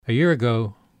A year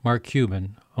ago, Mark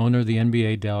Cuban, owner of the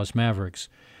NBA Dallas Mavericks,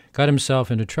 got himself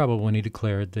into trouble when he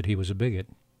declared that he was a bigot.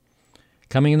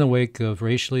 Coming in the wake of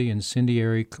racially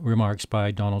incendiary remarks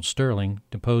by Donald Sterling,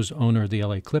 deposed owner of the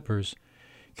LA Clippers,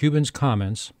 Cuban's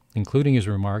comments, including his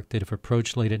remark that if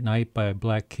approached late at night by a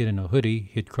black kid in a hoodie,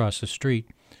 he'd cross the street,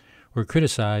 were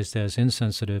criticized as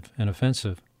insensitive and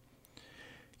offensive.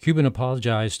 Cuban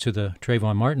apologized to the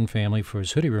Trayvon Martin family for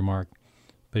his hoodie remark,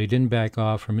 but he didn't back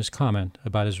off from his comment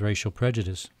about his racial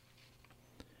prejudice.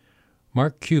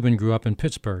 Mark Cuban grew up in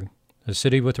Pittsburgh, a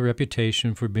city with a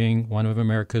reputation for being one of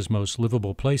America's most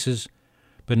livable places,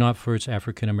 but not for its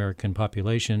African-American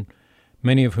population,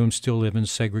 many of whom still live in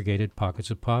segregated pockets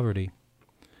of poverty.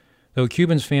 Though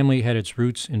Cuban's family had its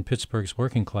roots in Pittsburgh's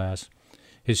working class,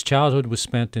 his childhood was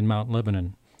spent in Mount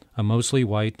Lebanon, a mostly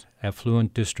white,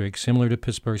 affluent district similar to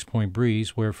Pittsburgh's Point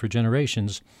Breeze, where for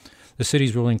generations the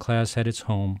city's ruling class had its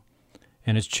home,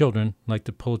 and its children, like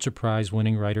the Pulitzer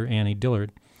Prize-winning writer Annie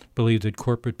Dillard, believed that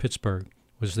corporate Pittsburgh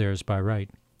was theirs by right.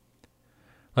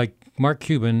 Like Mark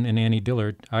Cuban and Annie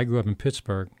Dillard, I grew up in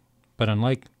Pittsburgh, but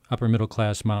unlike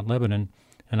upper-middle-class Mount Lebanon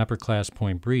and upper-class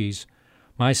Point Breeze,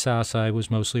 my South Side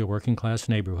was mostly a working-class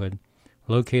neighborhood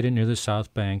located near the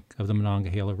south bank of the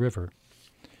Monongahela River.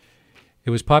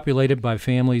 It was populated by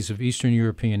families of Eastern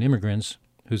European immigrants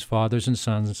whose fathers and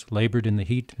sons labored in the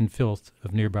heat and filth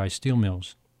of nearby steel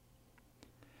mills.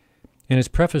 In its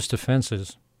preface to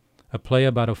Fences, a play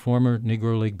about a former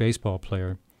Negro League baseball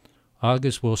player,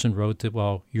 August Wilson wrote that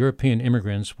while European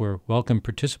immigrants were welcome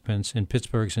participants in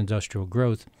Pittsburgh's industrial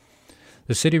growth,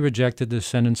 the city rejected the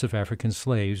descendants of African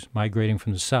slaves migrating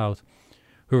from the South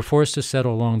who were forced to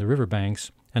settle along the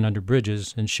riverbanks and under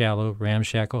bridges in shallow,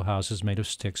 ramshackle houses made of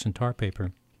sticks and tar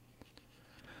paper.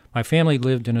 My family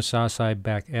lived in a South Side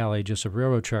back alley just a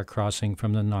railroad track crossing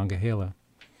from the Monongahela.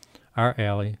 Our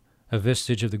alley, a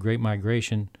vestige of the Great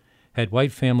Migration, had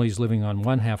white families living on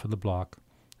one half of the block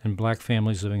and black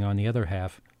families living on the other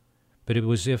half, but it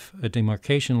was as if a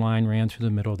demarcation line ran through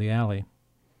the middle of the alley.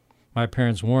 My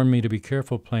parents warned me to be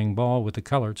careful playing ball with the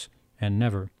coloreds and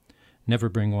never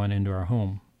bring one into our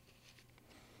home.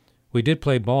 We did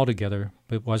play ball together,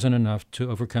 but it wasn't enough to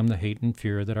overcome the hate and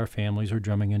fear that our families were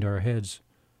drumming into our heads.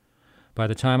 By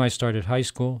the time I started high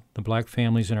school, the black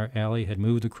families in our alley had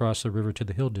moved across the river to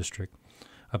the Hill District,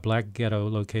 a black ghetto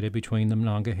located between the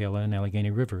Monongahela and Allegheny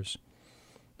rivers.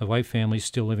 The white families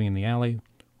still living in the alley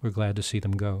were glad to see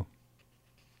them go.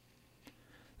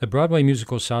 The Broadway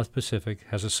musical South Pacific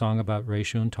has a song about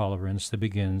racial intolerance that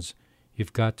begins,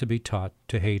 "You've got to be taught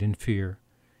to hate and fear.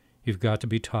 You've got to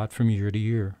be taught from year to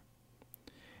year."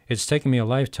 It's taken me a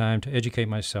lifetime to educate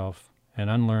myself and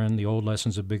unlearn the old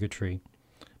lessons of bigotry,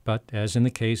 but as in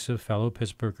the case of fellow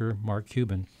Pittsburgher Mark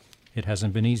Cuban, it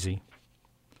hasn't been easy.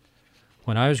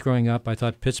 When I was growing up, I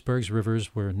thought Pittsburgh's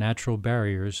rivers were natural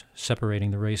barriers separating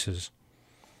the races.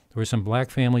 There were some black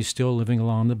families still living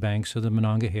along the banks of the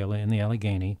Monongahela and the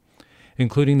Allegheny,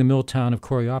 including the mill town of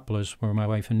Coraopolis, where my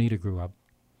wife Anita grew up.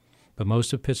 But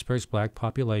most of Pittsburgh's black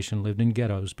population lived in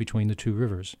ghettos between the two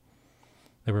rivers.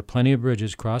 There were plenty of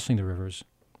bridges crossing the rivers,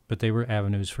 but they were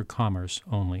avenues for commerce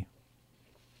only.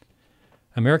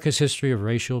 America's history of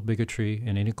racial bigotry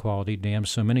and inequality damns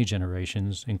so many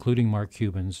generations, including Mark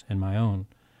Cuban's and my own.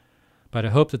 But I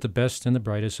hope that the best and the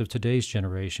brightest of today's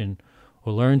generation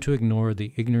will learn to ignore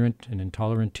the ignorant and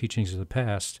intolerant teachings of the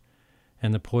past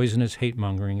and the poisonous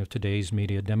hate-mongering of today's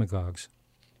media demagogues.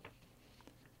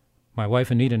 My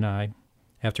wife Anita and I,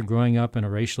 after growing up in a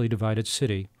racially divided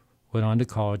city, went on to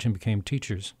college and became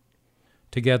teachers.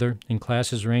 Together, in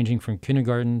classes ranging from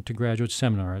kindergarten to graduate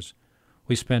seminars,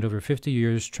 we spent over 50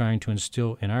 years trying to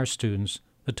instill in our students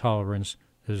the tolerance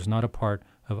that is not a part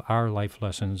of our life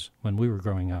lessons when we were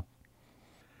growing up.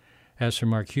 As for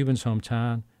Mark Cuban's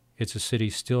hometown, it's a city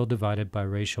still divided by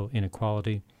racial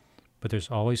inequality, but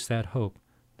there's always that hope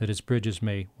that its bridges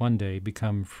may one day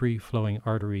become free-flowing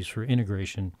arteries for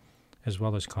integration as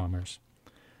well as commerce.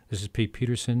 This is Pete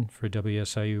Peterson for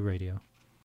WSIU Radio.